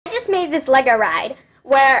made this Lego ride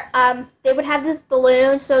where they would have this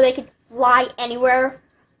balloon so they could fly anywhere.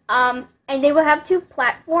 And they would have two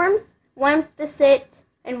platforms, one to sit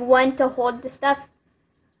and one to hold the stuff.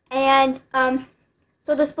 And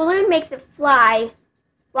so this balloon makes it fly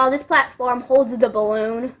while this platform holds the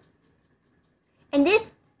balloon. And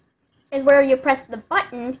this is where you press the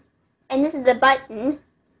button, and this is the button,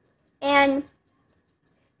 and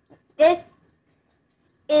this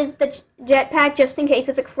is the jetpack just in case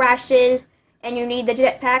if it crashes and you need the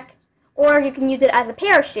jetpack, or you can use it as a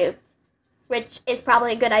parachute, which is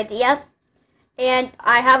probably a good idea. And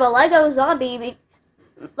I have a Lego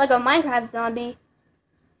Minecraft zombie,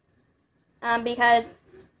 because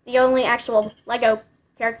the only actual Lego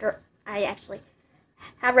character I actually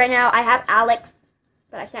have right now, I have Alex,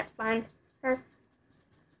 but I can't find her.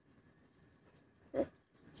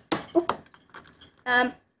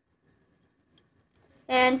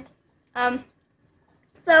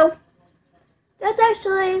 So that's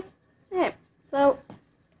actually it. So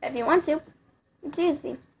if you want to, it's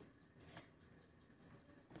easy.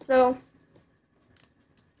 So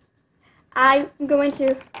I'm going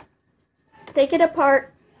to take it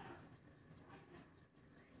apart.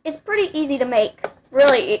 It's pretty easy to make.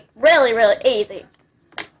 Really easy.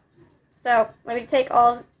 So let me take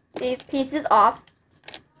all these pieces off.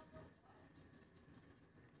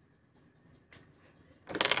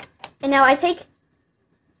 And now I take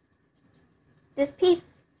this piece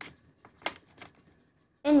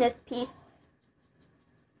and this piece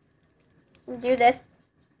and do this.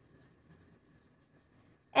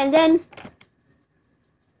 And then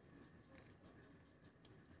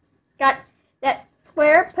got that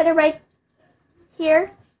square, put it right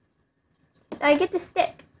here. I get the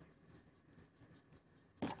stick.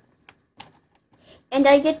 And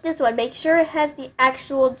I get this one. Make sure it has the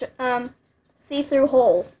actual see-through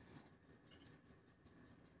hole.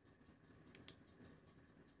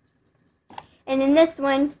 And in this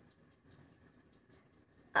one,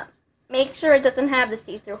 make sure it doesn't have the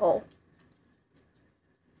see-through hole.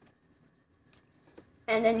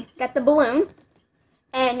 And then got the balloon.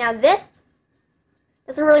 And now this,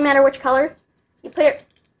 doesn't really matter which color. You put it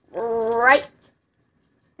right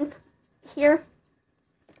here.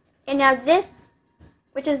 And now this,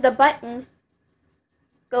 which is the button,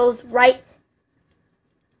 goes right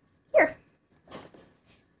here.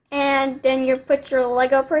 And then you put your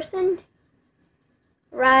Lego person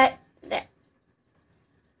right there.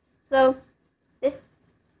 So this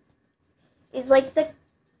is like the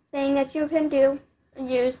thing that you can do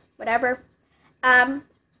and use, whatever,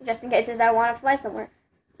 just in case I want to fly somewhere.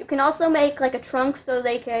 You can also make like a trunk so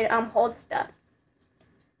they could hold stuff.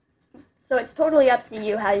 So it's totally up to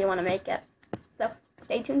you how you want to make it. So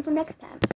stay tuned for next time.